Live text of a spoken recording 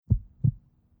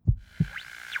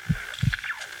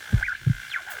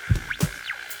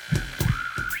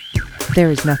There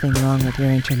is nothing wrong with your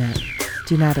internet.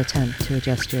 Do not attempt to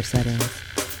adjust your settings.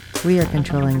 We are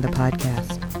controlling the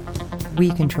podcast.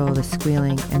 We control the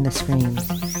squealing and the screams.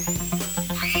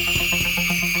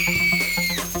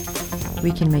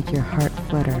 We can make your heart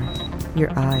flutter,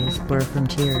 your eyes blur from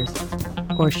tears,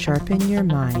 or sharpen your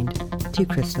mind to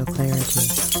crystal clarity.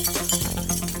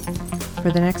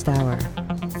 For the next hour,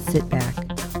 sit back.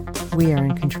 We are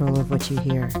in control of what you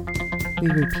hear. We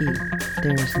repeat,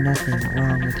 there is nothing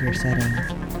wrong with your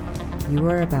settings. You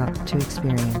are about to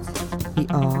experience the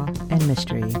awe and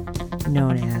mystery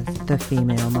known as the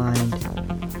female mind.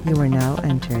 You are now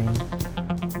entering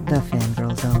the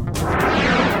Fangirl Zone.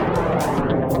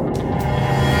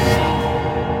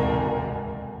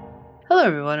 Hello,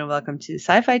 everyone, and welcome to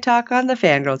Sci-Fi Talk on the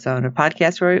Fangirl Zone, a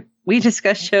podcast where we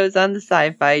discuss shows on the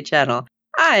Sci-Fi Channel.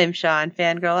 I'm Sean,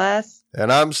 Fangirl S.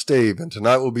 And I'm Steve, and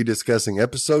tonight we'll be discussing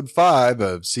episode 5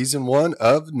 of season 1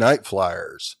 of Night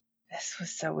Flyers. This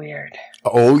was so weird.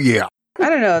 Oh, yeah. I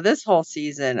don't know, this whole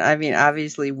season, I mean,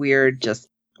 obviously weird, just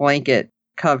blanket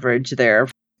coverage there.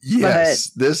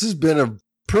 Yes, this has been a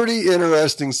pretty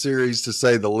interesting series, to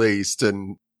say the least,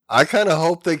 and I kind of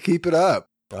hope they keep it up.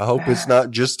 I hope it's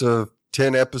not just a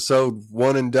 10-episode,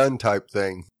 one-and-done type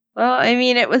thing. Well, I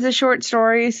mean, it was a short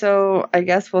story, so I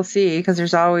guess we'll see, because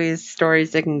there's always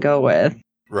stories they can go with.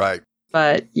 Right.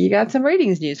 But you got some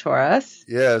ratings news for us.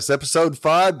 Yes, episode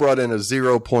 5 brought in a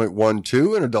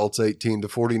 0.12 in adults 18 to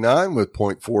 49 with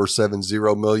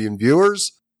 0.470 million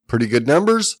viewers. Pretty good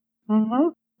numbers. Mm-hmm.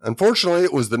 Unfortunately,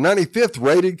 it was the 95th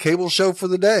rated cable show for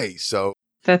the day, so...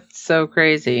 That's so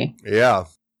crazy. Yeah.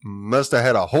 Must have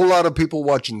had a whole lot of people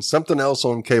watching something else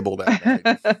on cable that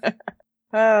day.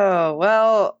 Oh,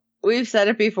 well, we've said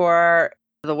it before.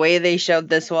 The way they showed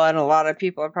this one, a lot of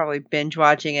people are probably binge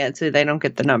watching it so they don't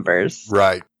get the numbers.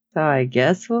 Right. So I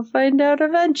guess we'll find out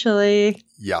eventually.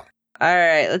 Yeah. All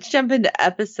right, let's jump into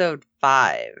episode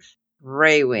 5.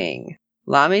 Raywing.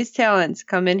 Lami's talents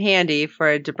come in handy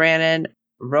for D'Branin.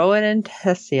 Rowan and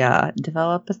Tessia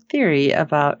develop a theory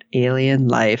about alien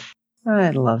life. I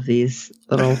love these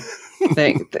little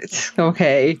things.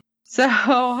 Okay.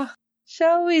 So,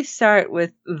 shall we start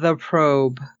with the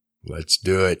probe? Let's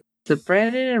do it. So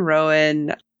Brandon and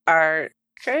Rowan are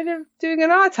kind of doing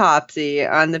an autopsy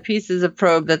on the pieces of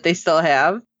probe that they still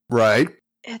have. Right.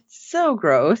 It's so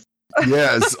gross.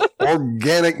 Yes,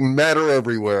 organic matter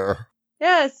everywhere.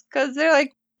 Yes, because they're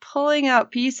like pulling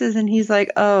out pieces and he's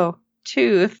like, oh,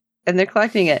 tooth, and they're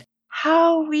collecting it.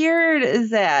 How weird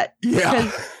is that? Yeah.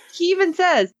 Because he even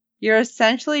says, you're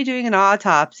essentially doing an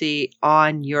autopsy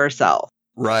on yourself.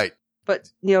 Right.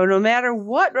 But, you know, no matter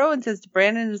what Rowan says to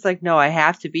Brandon, is like, no, I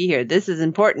have to be here. This is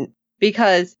important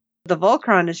because the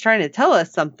Voltron is trying to tell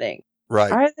us something.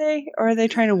 Right. Are they? Or are they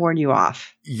trying to warn you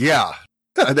off? Yeah.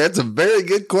 That's a very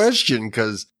good question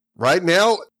because right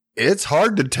now it's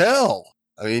hard to tell.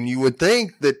 I mean, you would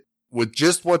think that with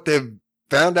just what they've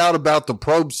found out about the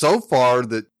probe so far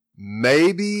that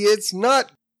maybe it's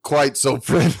not quite so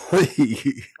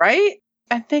friendly. Right?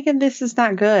 I'm thinking this is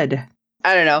not good.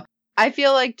 I don't know. I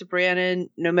feel like D'Branin,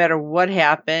 no matter what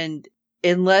happened,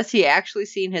 unless he actually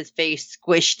seen his face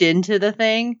squished into the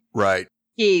thing, right,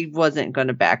 he wasn't going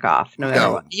to back off, no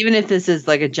matter what. Even if this is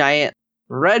like a giant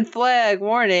red flag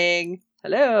warning,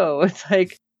 hello, it's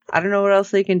like, I don't know what else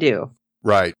they can do.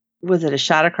 Right. Was it a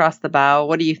shot across the bow?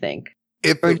 What do you think?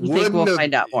 Or do you think we'll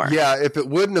find out more? Yeah, if it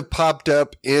wouldn't have popped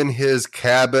up in his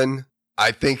cabin,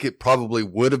 I think it probably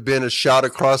would have been a shot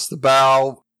across the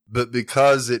bow. But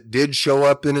because it did show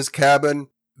up in his cabin,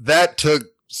 that took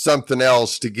something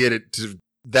else to get it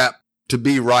to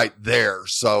be right there.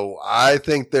 So I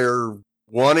think they're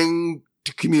wanting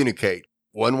to communicate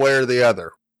one way or the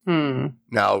other.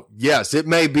 Now, yes, it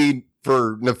may be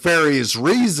for nefarious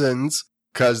reasons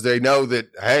because they know that,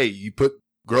 hey, you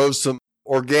grow some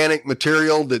organic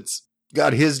material that's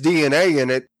got his DNA in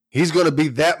it. He's going to be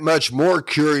that much more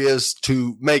curious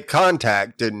to make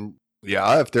contact. And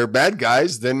yeah, if they're bad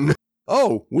guys, then,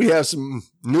 oh, we have some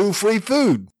new free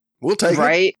food. We'll take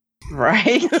it.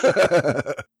 Right.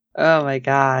 Oh my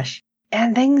gosh.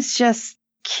 And things just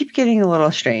keep getting a little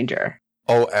stranger.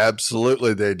 Oh,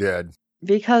 absolutely they did.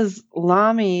 Because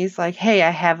Lami's like, hey,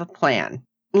 I have a plan.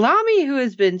 Lami, who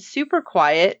has been super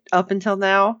quiet up until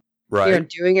now, right,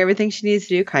 doing everything she needs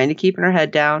to do, kind of keeping her head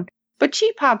down. But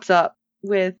she pops up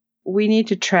with, we need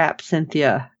to trap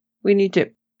Cynthia. We need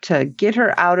to get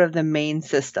her out of the main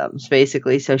systems,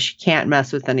 basically, so she can't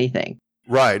mess with anything.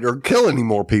 Right, or kill any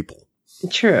more people.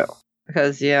 True.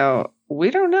 Because,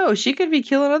 we don't know. She could be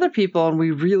killing other people, and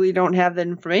we really don't have that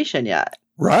information yet.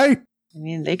 Right. I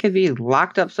mean, they could be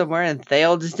locked up somewhere, and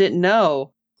Thale just didn't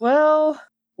know. Well,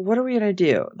 what are we going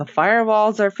to do? The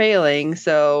firewalls are failing,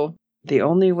 so the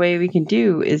only way we can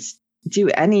do is do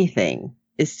anything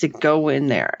is to go in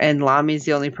there. And Lami's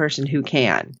the only person who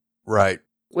can. Right.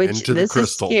 Which Into this the is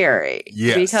crystal. scary.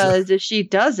 Yes. Because if she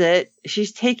does it,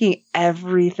 she's taking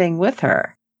everything with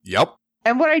her. Yep.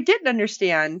 And what I didn't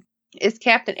understand is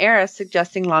Captain Eris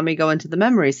suggesting Lami go into the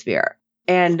memory sphere.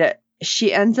 And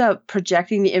she ends up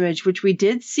projecting the image, which we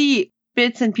did see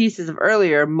bits and pieces of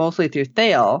earlier, mostly through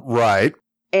Thale. Right.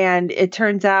 And it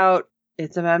turns out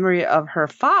it's a memory of her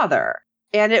father.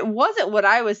 And it wasn't what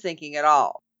I was thinking at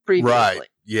all previously. Right.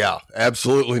 Yeah,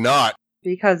 absolutely not.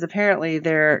 Because apparently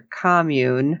their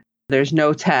commune, there's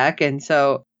no tech. And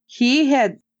so he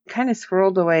had kind of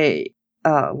squirreled away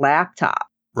a laptop.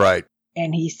 Right.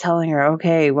 And he's telling her,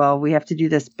 okay, well, we have to do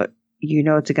this, but you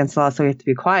know it's against the law, so we have to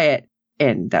be quiet.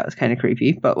 And that was kind of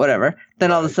creepy, but whatever.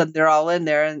 Then all of a sudden they're all in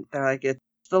there and they're like, it's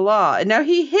the law. And now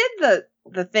he hid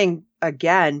the thing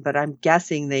again, but I'm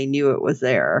guessing they knew it was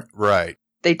there. Right.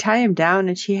 They tie him down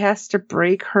and she has to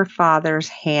break her father's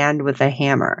hand with a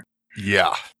hammer.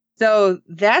 Yeah. So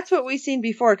that's what we've seen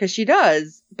before, because she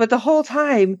does. But the whole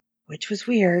time, which was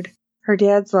weird, her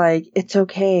dad's like, it's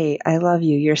okay. I love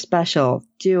you. You're special.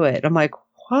 Do it. I'm like,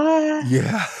 what?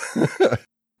 Yeah.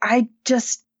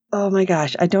 Oh my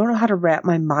gosh, I don't know how to wrap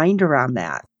my mind around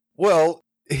that. Well,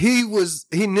 he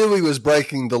knew he was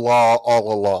breaking the law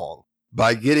all along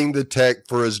by getting the tech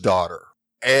for his daughter.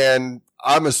 And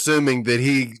I'm assuming that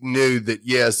he knew that,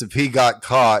 yes, if he got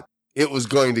caught, it was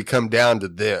going to come down to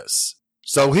this.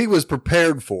 So he was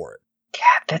prepared for it.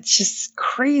 God, that's just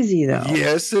crazy, though.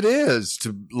 Yes, it is.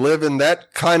 To live in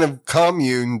that kind of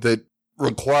commune that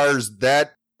requires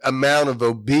that amount of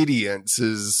obedience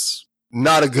is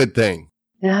not a good thing.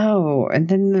 No, and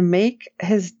then to make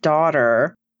his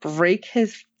daughter break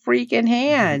his freaking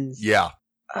hands. Yeah.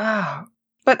 Oh,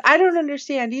 but I don't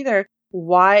understand either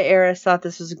why Eris thought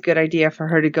this was a good idea for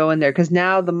her to go in there, because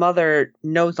now the mother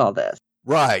knows all this.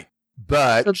 Right.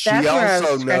 But So she that's where I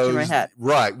also was scratching knows. my head.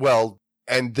 Right. Well,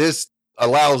 and this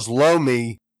allows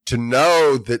Lomi to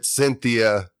know that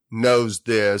Cynthia knows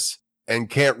this and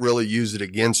can't really use it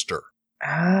against her.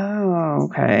 Oh,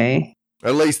 okay.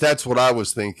 At least that's what I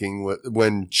was thinking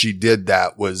when she did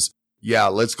that was, yeah,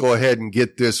 let's go ahead and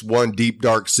get this one deep,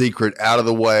 dark secret out of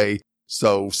the way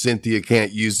so Cynthia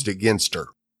can't use it against her.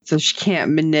 So she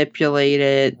can't manipulate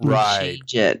it and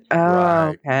change it. Oh,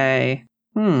 Right. okay.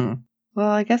 Well,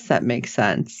 I guess that makes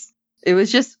sense. It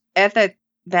was just at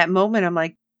that moment, I'm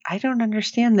like, I don't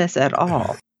understand this at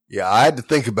all. Yeah, I had to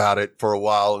think about it for a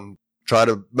while and try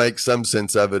to make some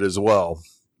sense of it as well.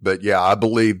 But yeah, I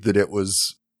believe that it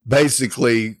was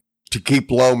basically to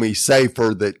keep Lomi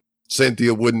safer, that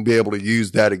Cynthia wouldn't be able to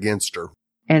use that against her.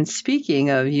 And speaking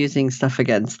of using stuff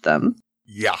against them,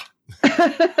 Yeah.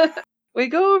 we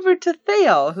go over to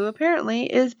Thale, who apparently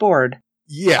is bored.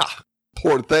 Yeah.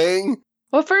 Poor thing.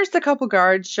 Well, first a couple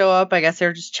guards show up. I guess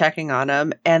they're just checking on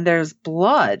him, and there's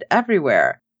blood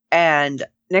everywhere. And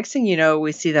next thing you know,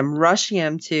 we see them rushing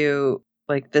him to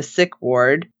like the sick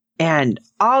ward, and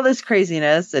all this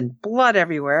craziness and blood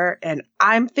everywhere. And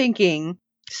I'm thinking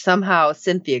somehow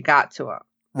Cynthia got to him.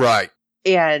 Right.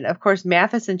 And of course,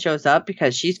 Matheson shows up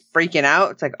because she's freaking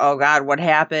out. It's like, oh God, what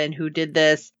happened? Who did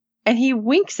this? And he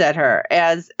winks at her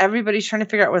as everybody's trying to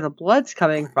figure out where the blood's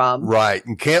coming from. Right.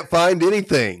 And can't find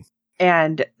anything.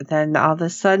 And then all of a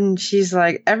sudden she's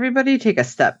like, everybody take a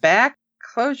step back,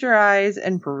 close your eyes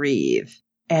and breathe.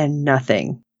 And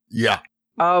nothing. Yeah.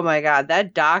 Oh my God,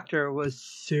 that doctor was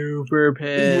super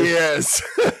pissed. Yes.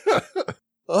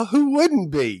 Who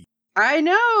wouldn't be? I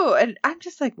know. And I'm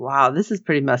just like, wow, this is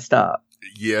pretty messed up.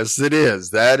 Yes, it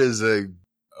is. That is a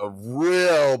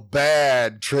real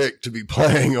bad trick to be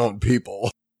playing on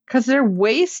people. Because they're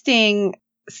wasting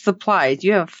supplies.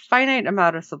 You have a finite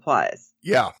amount of supplies.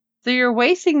 Yeah. So you're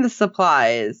wasting the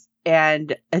supplies,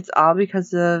 and it's all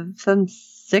because of some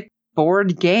sick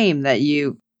board game that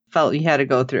you felt you had to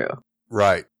go through.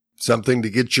 Right. Something to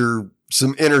get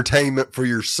some entertainment for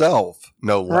yourself,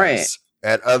 no less,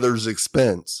 at others'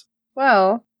 expense.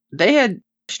 Well, they had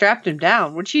strapped him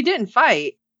down, which he didn't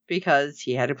fight because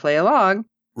he had to play along.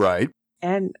 Right.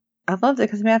 And I loved it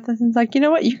because Matheson's like, you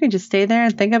know what? You can just stay there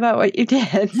and think about what you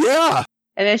did. Yeah.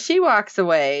 And as she walks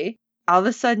away, all of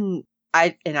a sudden,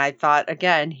 I thought,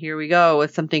 again, here we go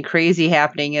with something crazy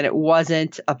happening, and it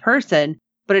wasn't a person,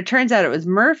 but it turns out it was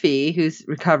Murphy who's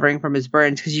recovering from his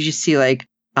burns, because you just see like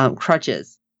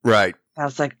crutches. Right. I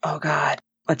was like, oh God,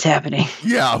 what's happening?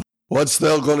 Yeah. What's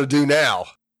Thale going to do now?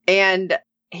 And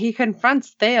he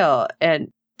confronts Thale, and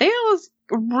Thale's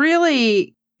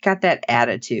really got that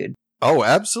attitude. Oh,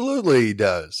 absolutely he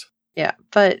does. Yeah,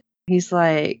 but he's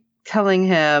like telling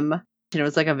him, It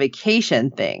was like a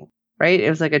vacation thing, right? It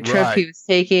was like a trip Right. he was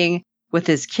taking with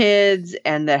his kids,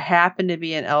 and there happened to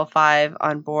be an L5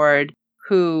 on board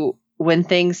who, when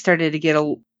things started to get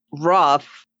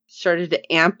rough, started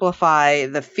to amplify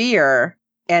the fear,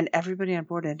 and everybody on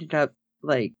board ended up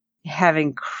like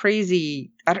having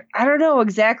crazy, I don't know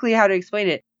exactly how to explain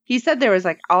it. He said there was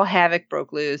like all havoc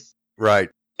broke loose Right.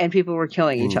 and people were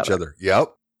killing each other.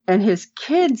 Yep. And his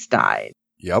kids died.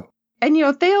 Yep. And,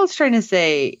 Thale's trying to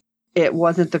say it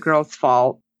wasn't the girl's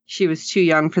fault. She was too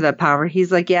young for that power.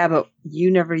 He's like, yeah, but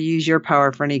you never use your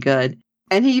power for any good.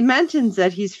 And he mentions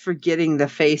that he's forgetting the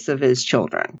face of his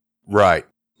children. Right.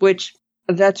 Which,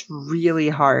 that's really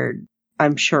hard,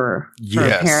 I'm sure, for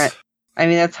a parent. I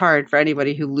mean, that's hard for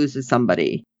anybody who loses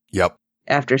somebody. Yep.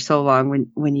 After so long,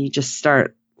 when you just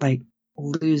start, like,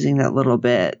 losing that little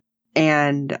bit.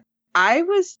 And I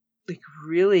was, like,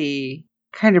 really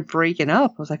kind of breaking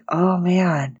up. I was like, oh,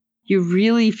 man, you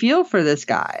really feel for this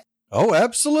guy. Oh,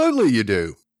 absolutely you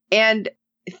do. And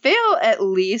Thale at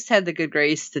least had the good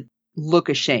grace to look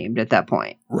ashamed at that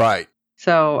point. Right.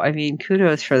 So, I mean,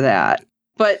 kudos for that.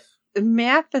 But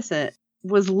Matheson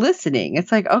was listening.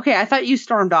 It's like, okay, I thought you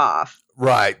stormed off.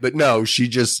 Right. But no, she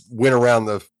just went around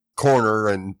the corner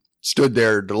and stood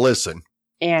there to listen.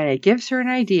 And it gives her an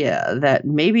idea that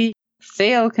maybe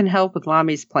Thale can help with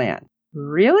Lami's plan.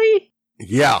 Really?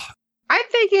 Yeah. I'm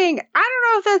thinking, I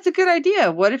don't know if that's a good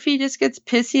idea. What if he just gets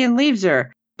pissy and leaves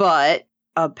her? But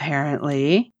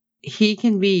apparently he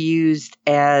can be used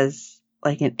as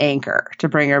like an anchor to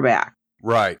bring her back.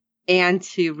 Right. And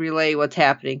to relay what's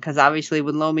happening. Because obviously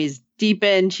when Lomi's deep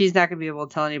in, she's not going to be able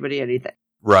to tell anybody anything.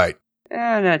 Right.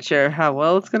 I'm not sure how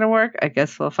well it's going to work. I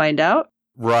guess we'll find out.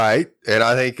 Right. And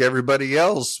I think everybody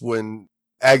else, when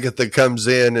Agatha comes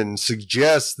in and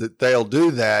suggests that they'll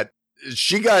do that,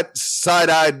 she got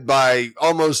side-eyed by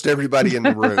almost everybody in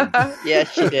the room.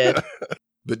 Yes, she did.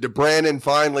 But DeBrannon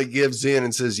finally gives in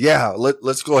and says, yeah,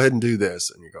 let's go ahead and do this.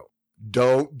 And you go,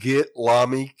 don't get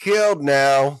Lami killed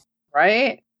now.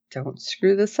 Right? Don't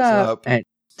screw this up. And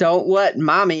don't let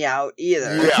Mommy out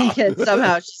either. Yeah. And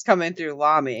somehow she's coming through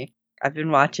Lami. I've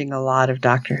been watching a lot of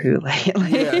Doctor Who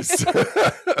lately. Yes.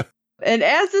 And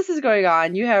as this is going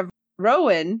on, you have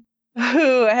Rowan,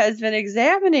 who has been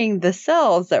examining the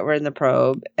cells that were in the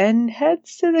probe and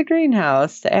heads to the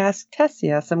greenhouse to ask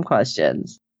Tessia some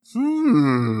questions.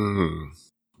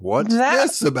 What's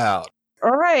this about?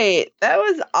 All right. That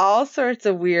was all sorts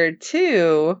of weird,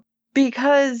 too,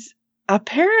 because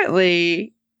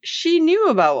apparently she knew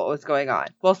about what was going on.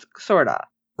 Well, sort of.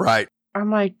 Right. I'm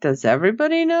like, does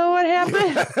everybody know what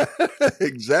happened?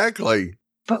 Exactly.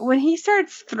 But when he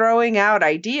starts throwing out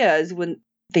ideas, when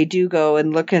they do go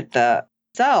and look at the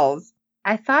cells,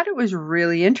 I thought it was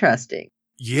really interesting.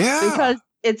 Yeah. Because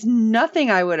it's nothing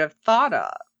I would have thought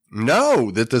of. No,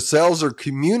 that the cells are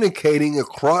communicating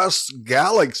across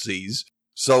galaxies.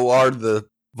 So are the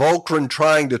Volcran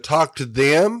trying to talk to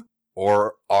them,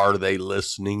 or are they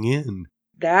listening in?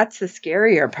 That's the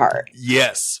scarier part.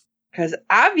 Yes. Because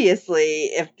obviously,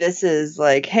 if this is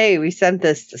like, hey, we sent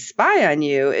this to spy on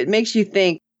you, it makes you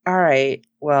think, all right,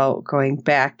 well, going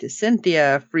back to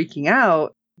Cynthia freaking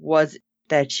out, was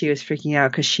that she was freaking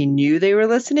out because she knew they were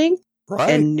listening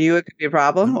and knew it could be a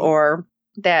problem, or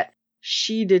that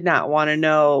she did not want to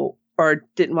know or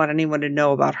didn't want anyone to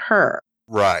know about her.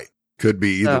 Right. Could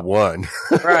be either one.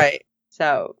 Right.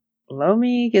 So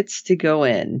Lomi gets to go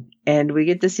in and we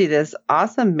get to see this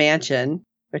awesome mansion,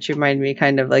 which reminded me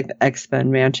kind of like the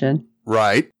X-Men mansion.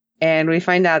 Right. And we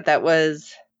find out that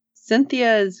was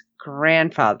Cynthia's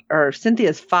grandfather or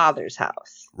Cynthia's father's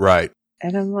house. Right.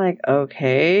 And I'm like,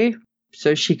 okay.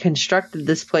 So she constructed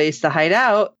this place to hide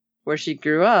out where she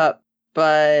grew up,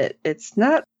 but it's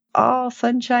not all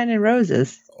sunshine and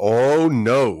roses. Oh,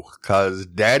 no, because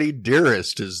Daddy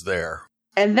Dearest is there.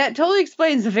 And that totally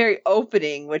explains the very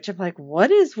opening, which I'm like,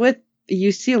 what is with,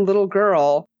 you see a little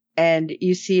girl and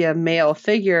you see a male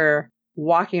figure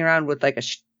walking around with like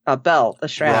a belt, a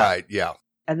strap. Right, yeah.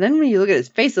 And then when you look at his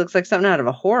face, it looks like something out of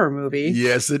a horror movie.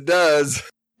 Yes, it does.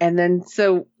 And then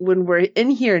so when we're in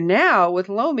here now with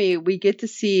Lomi, we get to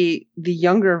see the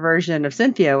younger version of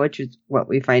Cynthia, which is what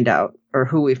we find out, or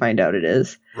who we find out it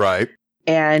is. Right.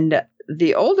 And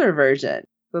the older version,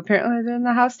 who apparently they're in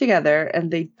the house together and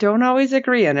they don't always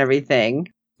agree on everything.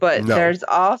 But there's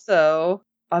also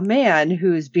a man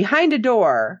who's behind a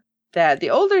door that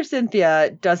the older Cynthia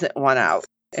doesn't want out.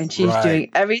 And she's doing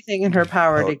everything in her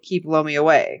power to keep Lomi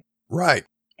away. Right.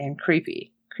 And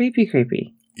creepy.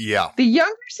 Creepy. Yeah. The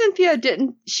younger Cynthia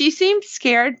she seemed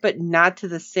scared, but not to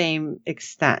the same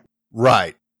extent.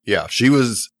 Right. Yeah. She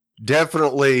was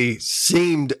definitely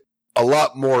seemed a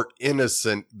lot more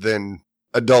innocent than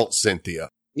adult Cynthia.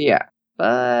 Yeah.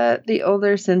 But the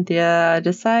older Cynthia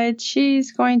decides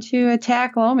she's going to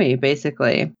attack Lomi,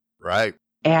 basically. Right.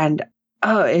 And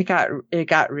it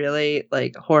got really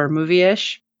like horror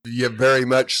movie-ish. Yeah, very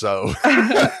much so.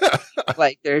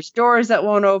 Like there's doors that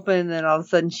won't open, and then all of a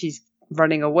sudden she's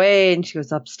running away and she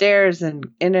goes upstairs and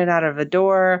in and out of a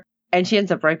door, and she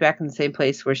ends up right back in the same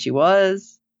place where she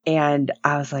was. And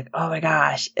I was like, oh my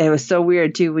gosh. It was so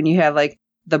weird too when you have like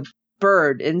the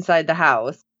bird inside the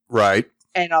house. Right.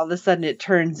 And all of a sudden it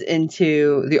turns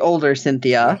into the older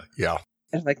Cynthia. Yeah.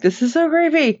 I'm like, this is so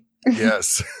creepy.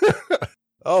 Yes.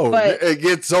 It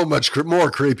gets so much more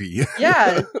creepy.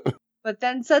 Yeah. But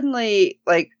then suddenly,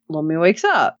 like, Lomi wakes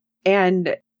up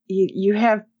and you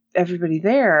have everybody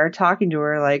there talking to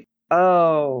her like,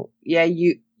 oh, yeah,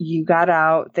 you got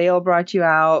out. They all brought you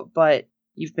out, but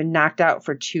you've been knocked out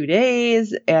for 2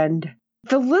 days. And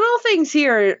the little things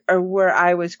here are where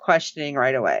I was questioning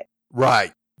right away.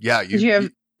 Right. Yeah. You have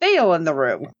Thale in the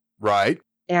room. Right.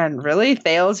 And really?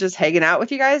 Thale's just hanging out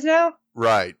with you guys now?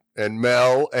 Right. And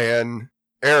Mel and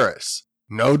Eris.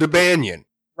 No D'Banion.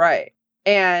 Right.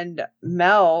 And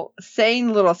Mel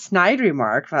saying little snide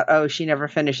remark about, oh, she never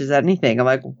finishes anything. I'm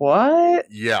like, what?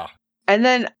 Yeah. And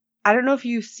then, I don't know if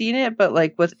you've seen it, but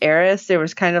like with Eris, there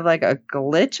was kind of like a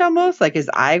glitch almost, like his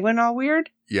eye went all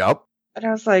weird. Yep. And I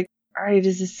was like, all right,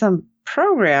 is this some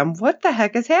program? What the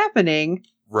heck is happening?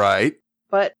 Right.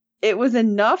 But it was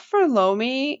enough for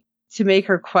Lomi to make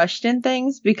her question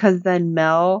things, because then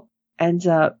Mel ends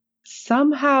up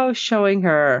somehow showing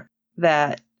her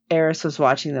that Eris was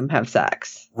watching them have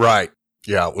sex. Right.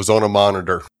 Yeah, it was on a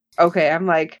monitor. Okay, I'm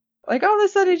like all of a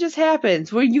sudden it just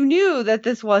happens. Well, you knew that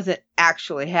this wasn't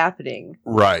actually happening.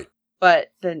 Right.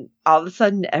 But then all of a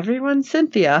sudden everyone's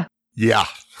Cynthia. Yeah.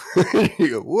 You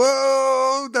go,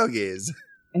 whoa, doggies.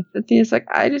 And Cynthia's like,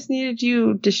 I just needed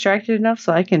you distracted enough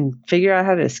so I can figure out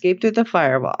how to escape through the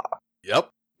firewall. Yep.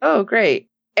 Oh, great.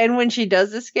 And when she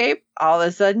does escape, all of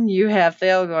a sudden you have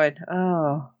Thale going,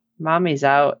 oh, mommy's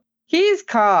out. He's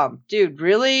calm. Dude,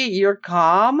 really? You're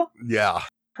calm? Yeah.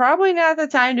 Probably not the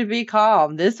time to be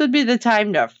calm. This would be the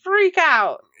time to freak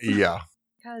out. Yeah.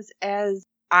 Because as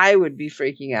I would be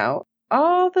freaking out,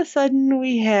 all of a sudden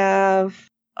we have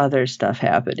other stuff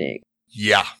happening.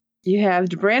 Yeah. You have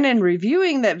Brandon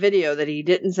reviewing that video that he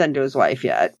didn't send to his wife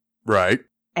yet. Right.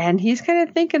 And he's kind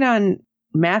of thinking on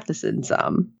Matheson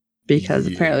some, because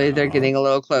apparently they're getting a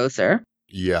little closer.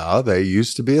 Yeah, they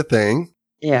used to be a thing.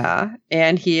 Yeah.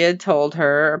 And he had told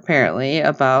her apparently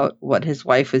about what his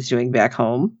wife was doing back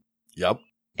home. Yep.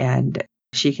 And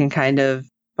she can kind of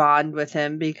bond with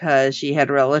him because she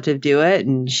had a relative do it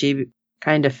and she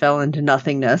kind of fell into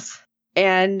nothingness.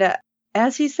 And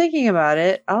as he's thinking about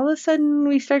it, all of a sudden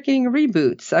we start getting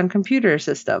reboots on computer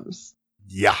systems.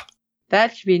 Yeah.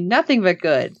 That should be nothing but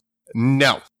good.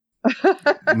 No.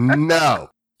 No.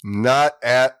 Not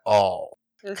at all.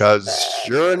 Because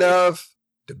sure enough,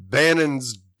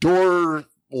 D'Banion's door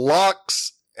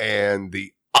locks and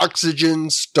the oxygen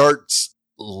starts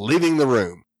leaving the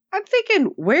room. I'm thinking,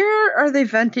 where are they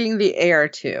venting the air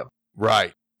to?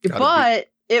 Right. But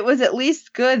it was at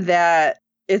least good that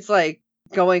it's like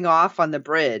going off on the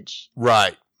bridge.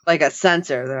 Right. Like a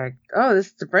sensor. They're like, oh, this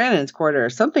is Brandon's quarter.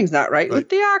 Something's not right with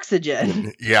the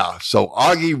oxygen. Yeah. So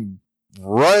Augie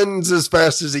runs as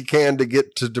fast as he can to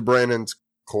get to D'Brandon's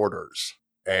quarters.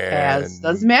 As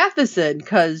does Matheson,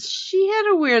 because she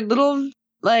had a weird little,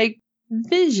 like,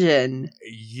 vision.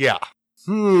 Yeah.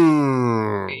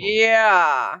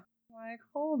 Yeah. Like,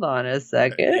 hold on a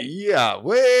second. Yeah,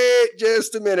 wait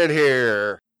just a minute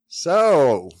here.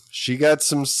 So, she got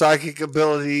some psychic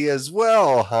ability as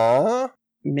well, huh?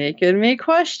 Making me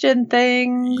question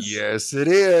things. Yes, it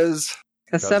is.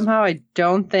 Because somehow I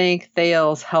don't think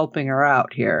Thale's helping her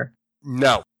out here.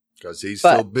 No. Because he's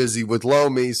so busy with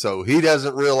Lomi, so he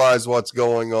doesn't realize what's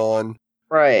going on.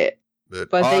 Right.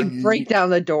 But they break down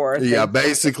the door. Yeah,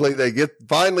 basically they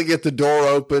finally get the door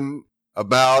open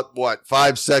about,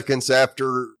 5 seconds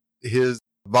after his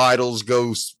vitals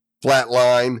go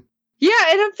flatline. Yeah,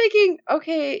 and I'm thinking,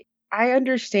 okay, I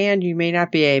understand you may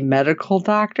not be a medical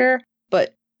doctor,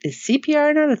 but is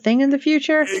CPR not a thing in the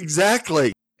future?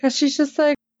 Exactly. Because she's just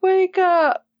like, wake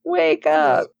up, wake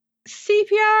up.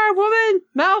 CPR, woman,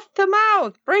 mouth to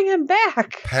mouth, bring him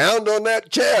back. Pound on that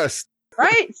chest.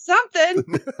 Right?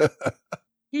 Something.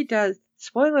 He does.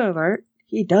 Spoiler alert,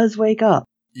 he does wake up.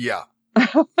 Yeah.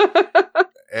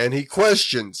 And he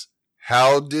questions,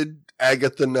 how did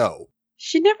Agatha know?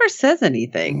 She never says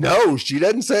anything. No, she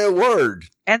doesn't say a word.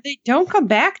 And they don't come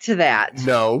back to that.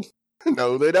 No,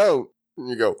 they don't. And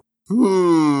you go,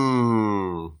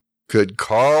 Could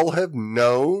Carl have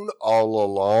known all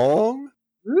along?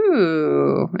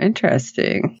 Ooh,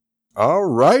 interesting. All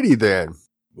righty then.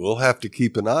 We'll have to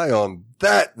keep an eye on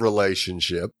that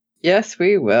relationship. Yes,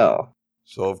 we will.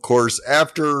 So, of course,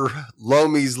 after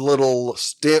Lomi's little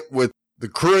stint with the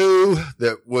crew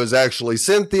that was actually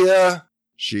Cynthia,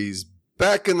 she's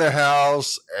back in the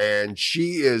house and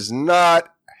she is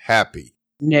not happy.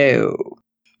 No.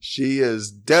 She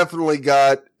has definitely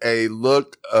got a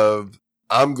look of,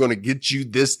 I'm going to get you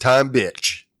this time,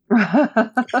 bitch,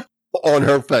 on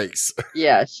her face.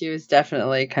 Yeah, she was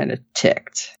definitely kind of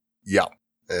ticked. Yeah.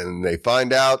 And they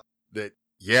find out that,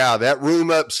 yeah, that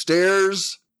room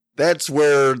upstairs, that's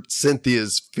where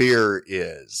Cynthia's fear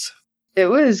is. It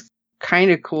was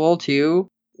kind of cool, too,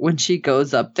 when she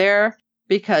goes up there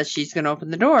because she's going to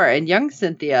open the door. And young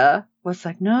Cynthia was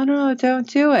like, no, don't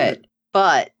do it.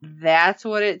 But that's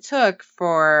what it took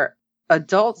for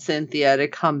adult Cynthia to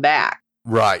come back.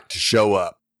 Right, to show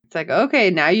up. It's like, okay,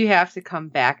 now you have to come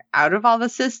back out of all the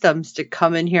systems to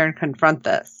come in here and confront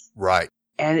this. Right.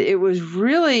 And it was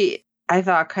really, I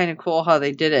thought, kind of cool how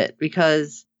they did it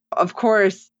because, of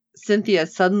course, Cynthia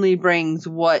suddenly brings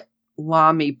what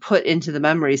Lamy put into the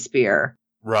memory sphere.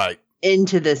 Right.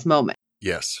 Into this moment.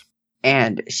 Yes.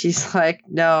 And she's like,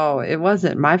 no, it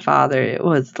wasn't my father. It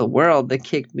was the world that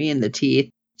kicked me in the teeth.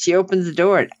 She opens the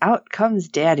door and out comes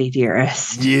Daddy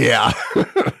Dearest. Yeah.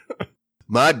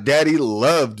 My daddy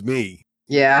loved me.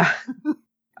 Yeah.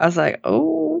 I was like,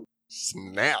 oh.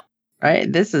 Snap.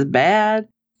 Right? This is bad.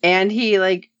 And he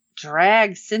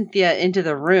drags Cynthia into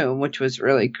the room, which was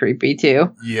really creepy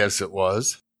too. Yes, it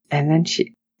was. And then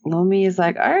Lomi is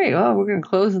like, all right, well, we're going to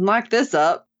close and lock this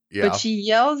up. Yeah. But she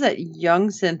yells at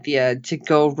young Cynthia to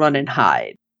go run and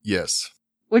hide. Yes.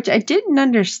 Which I didn't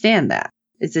understand that.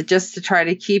 Is it just to try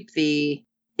to keep the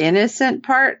innocent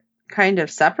part kind of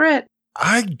separate?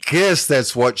 I guess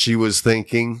that's what she was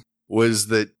thinking, was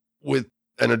that with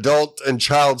an adult and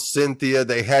child Cynthia,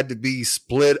 they had to be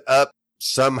split up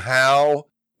somehow.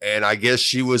 And I guess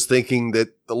she was thinking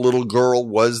that the little girl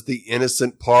was the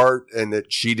innocent part and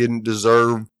that she didn't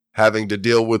deserve having to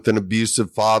deal with an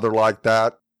abusive father like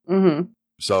that. Mm-hmm.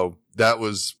 So that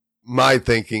was my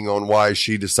thinking on why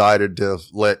she decided to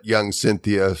let young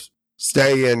Cynthia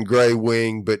stay in Grey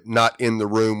Wing, but not in the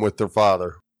room with her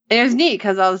father. And it was neat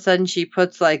because all of a sudden she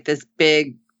puts this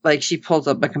big, she pulls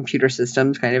up a computer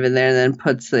system kind of in there and then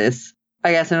puts this,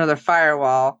 I guess, another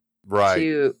firewall. Right.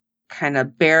 To kind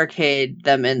of barricade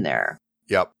them in there.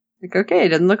 Yep. Okay, it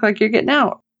doesn't look like you're getting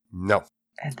out. No.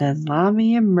 And then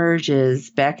Lamy emerges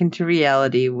back into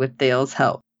reality with Thale's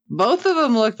help. Both of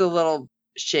them looked a little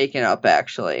shaken up,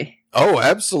 actually. Oh,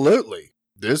 absolutely.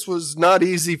 This was not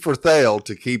easy for Thale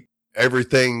to keep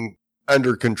everything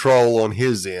under control on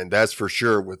his end, that's for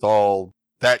sure, with all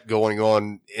that going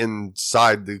on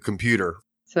inside the computer.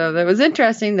 So that was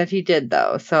interesting that he did,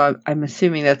 though. So I'm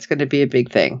assuming that's going to be a big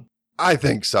thing. I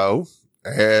think so.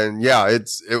 And yeah,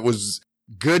 it was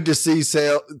good to see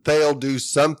Thale do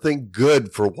something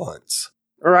good for once.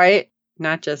 Right?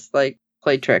 Not just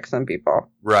play tricks on people.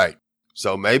 Right.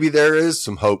 So maybe there is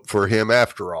some hope for him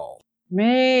after all.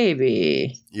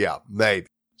 Maybe. Yeah, maybe.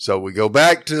 So we go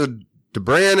back to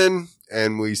Brannon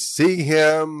and we see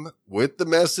him with the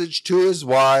message to his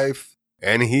wife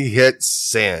and he hits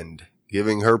send,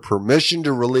 giving her permission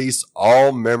to release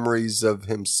all memories of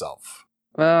himself.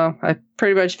 Well, I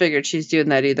pretty much figured she's doing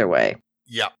that either way.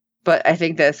 Yeah. But I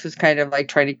think this was kind of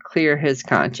trying to clear his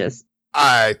conscience.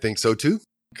 I think so too,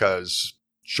 because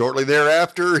shortly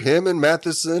thereafter, him and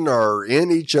Matheson are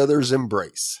in each other's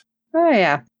embrace. Oh,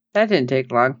 yeah. That didn't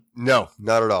take long. No,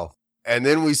 not at all. And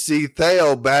then we see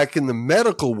Thale back in the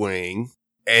medical wing,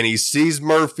 and he sees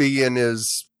Murphy in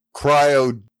his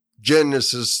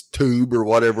cryogenesis tube or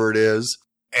whatever it is,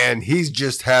 and he's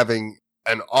just having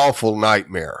an awful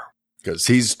nightmare because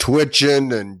he's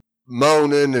twitching and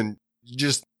moaning and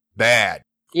just bad.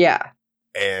 Yeah.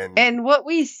 And what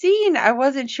we seen, I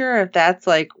wasn't sure if that's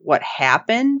what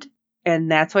happened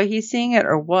and that's why he's seeing it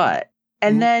or what.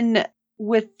 And then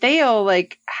with Thale,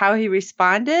 how he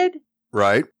responded.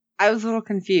 Right. I was a little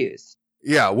confused.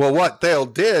 Yeah. Well, what Thale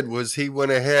did was he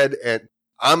went ahead and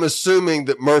I'm assuming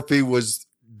that Murphy was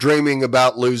dreaming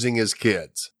about losing his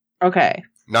kids. Okay.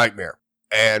 Nightmare.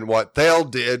 And what Thale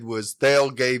did was Thale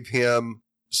gave him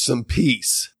some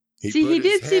peace. He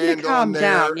did seem to calm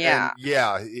down. Yeah.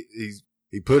 Yeah.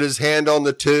 He put his hand on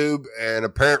the tube and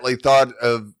apparently thought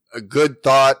of a good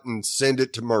thought and sent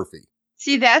it to Murphy.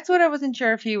 See, that's what I wasn't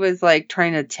sure if he was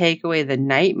trying to take away the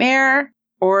nightmare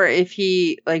or if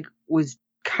he was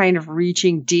kind of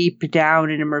reaching deep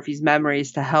down into Murphy's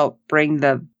memories to help bring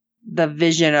the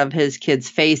vision of his kids'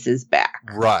 faces back.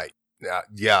 Right.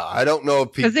 Yeah. I don't know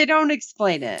if because they don't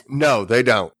explain it. No, they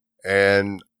don't.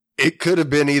 And it could have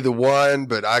been either one,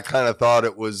 but I kind of thought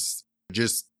it was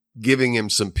just giving him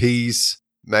some peace,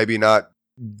 maybe not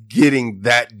getting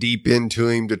that deep into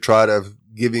him to try to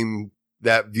give him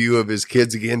that view of his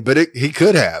kids again, but he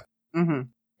could have. Mm-hmm.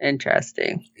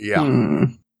 Interesting. Yeah.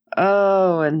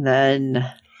 Oh, and then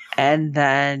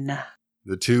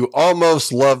the two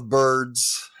almost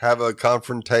lovebirds have a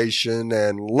confrontation,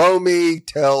 and Lomi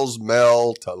tells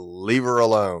Mel to leave her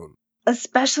alone.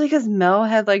 Especially because Mel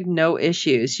had like no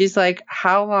issues. She's like,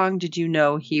 how long did you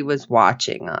know he was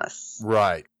watching us?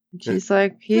 Right. She's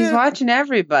like, he's watching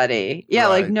everybody. Yeah,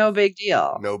 right. Like no big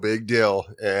deal. No big deal.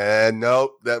 And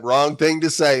nope, that wrong thing to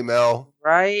say, Mel.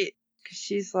 Right. Because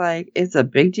she's like, it's a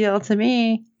big deal to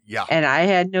me. Yeah. And I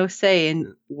had no say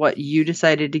in what you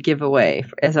decided to give away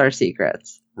as our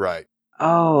secrets. Right.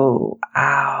 Oh,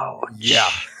 ouch. Yeah.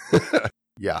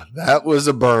 Yeah, that was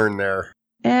a burn there.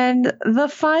 And the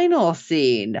final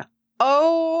scene.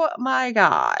 Oh, my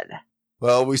God.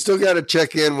 Well, we still got to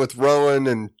check in with Rowan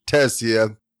and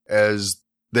Tessia as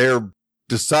they're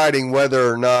deciding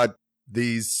whether or not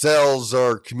these cells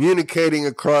are communicating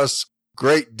across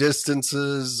great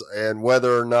distances and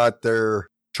whether or not they're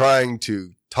trying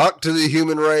to talk to the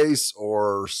human race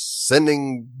or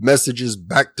sending messages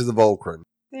back to the Volcran.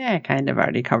 Yeah, I kind of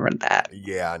already covered that.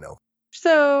 Yeah, I know.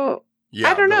 So,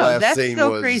 yeah, I don't know. That's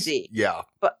still crazy. Yeah.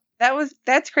 But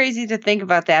that's crazy to think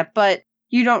about that, but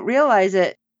you don't realize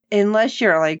it unless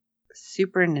you're like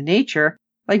super into nature.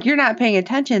 Like you're not paying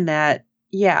attention that,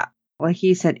 yeah, like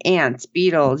he said, ants,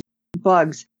 beetles,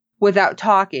 bugs, without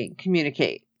talking,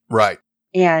 communicate. Right.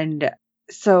 And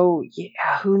so,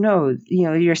 yeah, who knows? You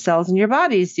know, your cells in your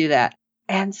bodies do that.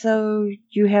 And so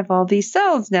you have all these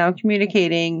cells now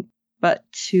communicating, but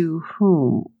to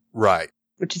whom? Right.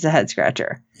 Which is a head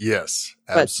scratcher. Yes,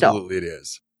 absolutely it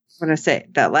is. I'm going to say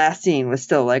that last scene was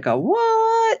still like a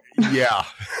what? Yeah.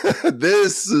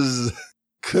 This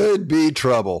could be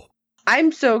trouble.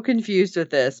 I'm so confused with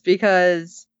this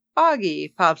because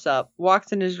Augie pops up,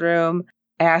 walks in his room,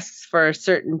 asks for a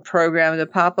certain program to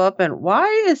pop up, and why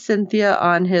is Cynthia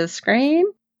on his screen?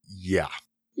 Yeah.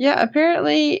 Yeah,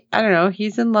 apparently, I don't know,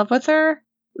 he's in love with her.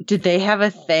 Did they have a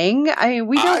thing? I mean,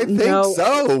 we don't know. I think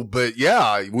so, but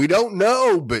yeah, we don't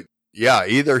know. But yeah,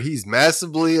 either he's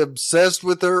massively obsessed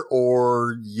with her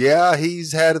or yeah,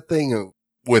 he's had a thing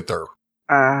with her.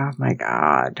 Oh my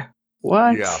God.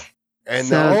 What? Yeah. And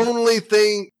the only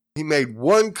thing, he made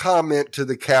one comment to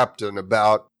the captain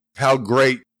about how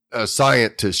great a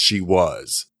scientist she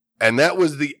was. And that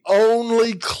was the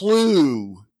only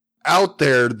clue out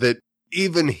there that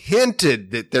even hinted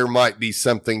that there might be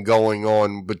something going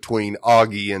on between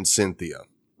Augie and Cynthia.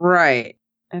 Right.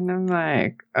 And I'm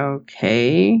like,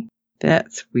 okay,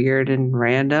 that's weird and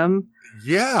random.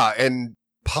 Yeah, and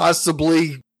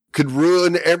possibly could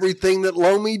ruin everything that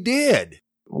Lomi did.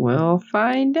 We'll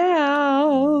find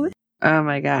out. Oh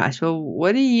my gosh. Well,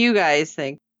 what do you guys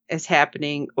think is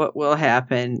happening? What will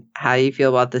happen? How do you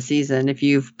feel about the season? If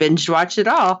you've binge watched it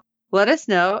all, let us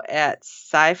know at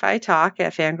sci-fi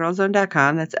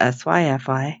talk@fangirlzone.com. That's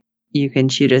SYFY. You can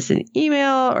shoot us an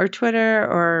email or Twitter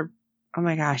or, oh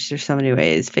my gosh, there's so many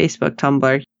ways. Facebook,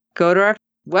 Tumblr. Go to our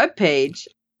webpage,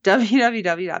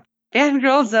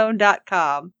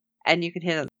 www.fangirlzone.com, and you can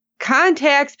hit a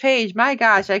contacts page. My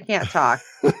gosh, I can't talk.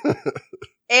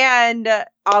 And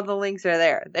all the links are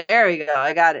there. There we go.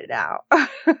 I got it now.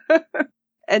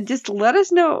 And just let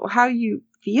us know how you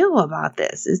feel about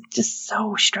this. It's just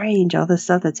so strange, all the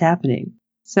stuff that's happening.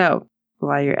 So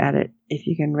while you're at it, if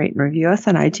you can rate and review us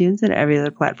on iTunes and every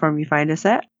other platform you find us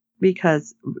at,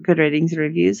 because good ratings and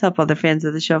reviews help other fans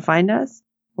of the show find us.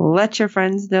 Let your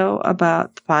friends know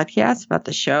about the podcast, about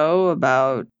the show,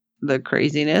 about the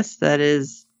craziness that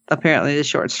is apparently the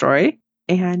short story,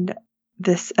 and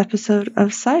this episode of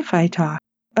Sci-Fi Talk.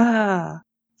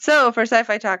 So for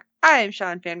Sci-Fi Talk, I am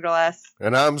Sean Fangirl S.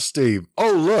 And I'm Steve.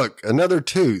 Oh, look, another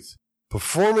tooth.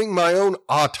 Performing my own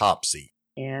autopsy.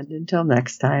 And until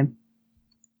next time.